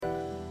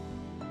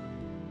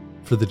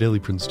For the Daily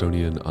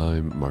Princetonian,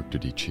 I'm Mark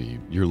Dodici.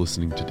 You're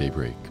listening to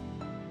Daybreak.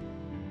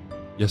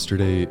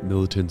 Yesterday,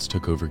 militants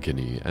took over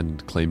Guinea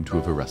and claimed to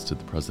have arrested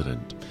the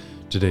president.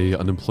 Today,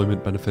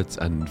 unemployment benefits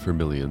end for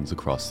millions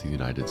across the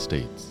United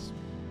States.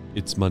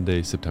 It's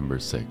Monday, September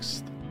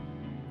 6th.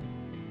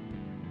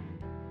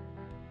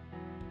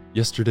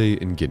 Yesterday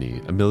in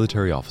Guinea, a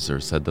military officer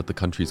said that the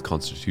country's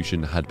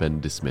constitution had been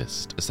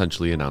dismissed,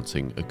 essentially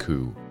announcing a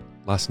coup.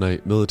 Last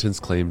night, militants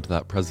claimed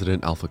that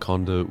President Alpha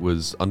Conde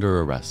was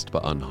under arrest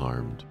but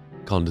unharmed.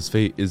 Conde's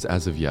fate is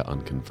as of yet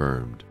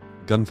unconfirmed.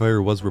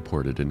 Gunfire was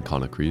reported in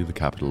Conakry, the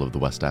capital of the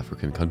West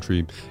African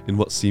country, in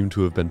what seemed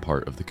to have been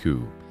part of the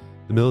coup.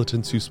 The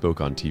militants who spoke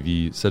on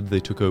TV said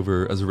they took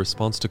over as a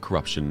response to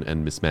corruption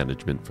and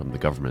mismanagement from the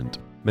government.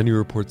 Many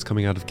reports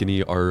coming out of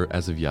Guinea are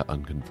as of yet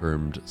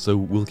unconfirmed, so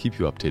we'll keep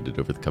you updated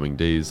over the coming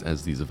days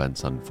as these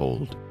events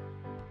unfold.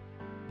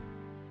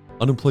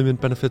 Unemployment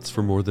benefits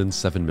for more than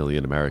 7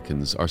 million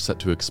Americans are set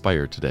to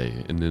expire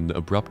today in an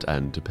abrupt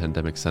end to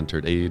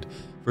pandemic-centered aid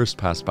first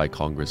passed by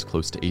Congress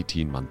close to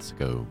 18 months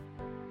ago.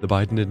 The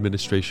Biden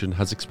administration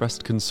has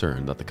expressed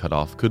concern that the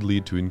cutoff could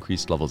lead to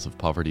increased levels of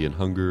poverty and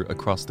hunger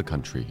across the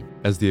country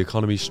as the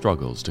economy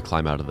struggles to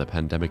climb out of the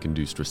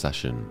pandemic-induced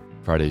recession.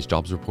 Friday's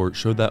jobs report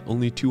showed that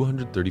only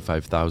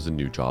 235,000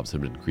 new jobs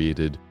have been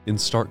created, in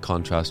stark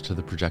contrast to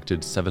the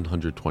projected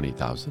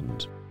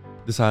 720,000.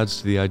 This adds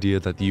to the idea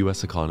that the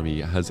US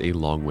economy has a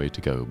long way to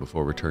go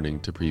before returning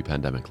to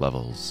pre-pandemic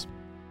levels.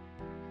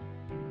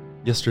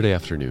 Yesterday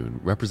afternoon,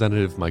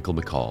 Representative Michael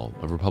McCaul,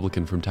 a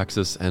Republican from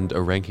Texas and a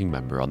ranking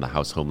member on the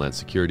House Homeland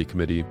Security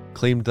Committee,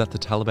 claimed that the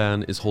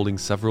Taliban is holding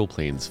several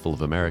planes full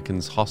of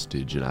Americans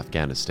hostage in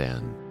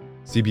Afghanistan.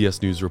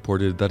 CBS News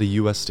reported that a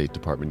US State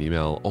Department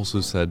email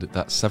also said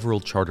that several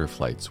charter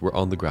flights were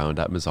on the ground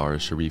at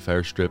Mazar-e-Sharif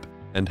airstrip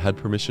and had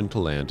permission to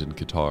land in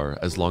Qatar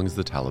as long as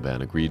the Taliban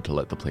agreed to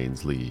let the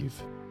planes leave.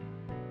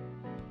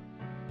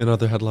 In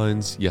other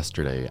headlines,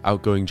 yesterday,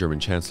 outgoing German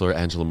Chancellor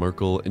Angela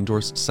Merkel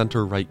endorsed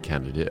center-right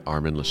candidate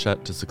Armin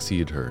Laschet to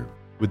succeed her.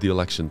 With the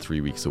election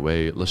 3 weeks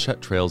away, Laschet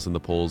trails in the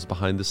polls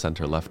behind the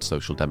center-left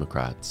Social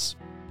Democrats.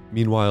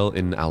 Meanwhile,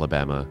 in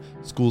Alabama,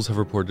 schools have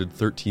reported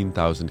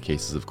 13,000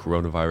 cases of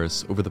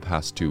coronavirus over the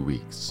past 2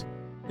 weeks.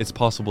 It's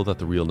possible that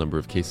the real number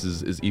of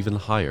cases is even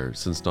higher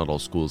since not all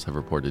schools have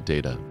reported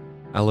data.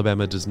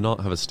 Alabama does not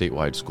have a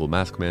statewide school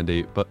mask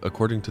mandate, but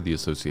according to the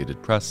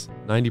Associated Press,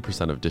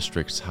 90% of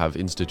districts have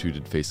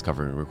instituted face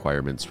covering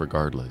requirements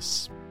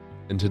regardless.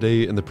 And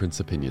today in the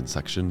Prince Opinion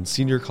section,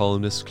 senior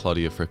columnist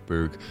Claudia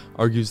Frickberg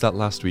argues that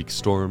last week's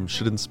storm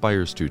should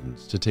inspire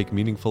students to take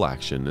meaningful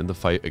action in the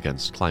fight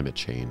against climate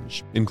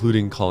change,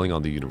 including calling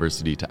on the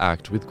university to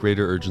act with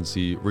greater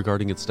urgency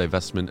regarding its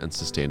divestment and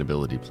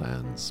sustainability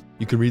plans.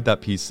 You can read that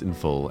piece in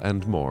full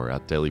and more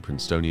at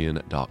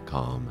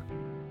dailyprincetonian.com.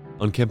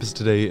 On campus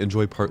today,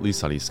 enjoy partly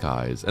sunny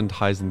skies and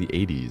highs in the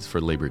 80s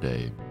for Labor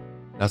Day.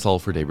 That's all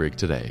for Daybreak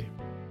today.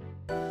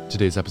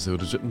 Today's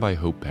episode was written by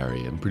Hope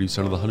Perry and produced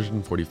under the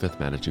 145th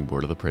Managing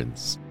Board of the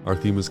Prince. Our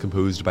theme was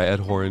composed by Ed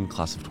Horan,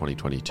 class of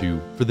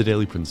 2022. For the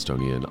Daily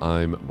Princetonian,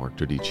 I'm Mark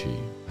Dodici.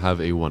 Have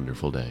a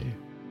wonderful day.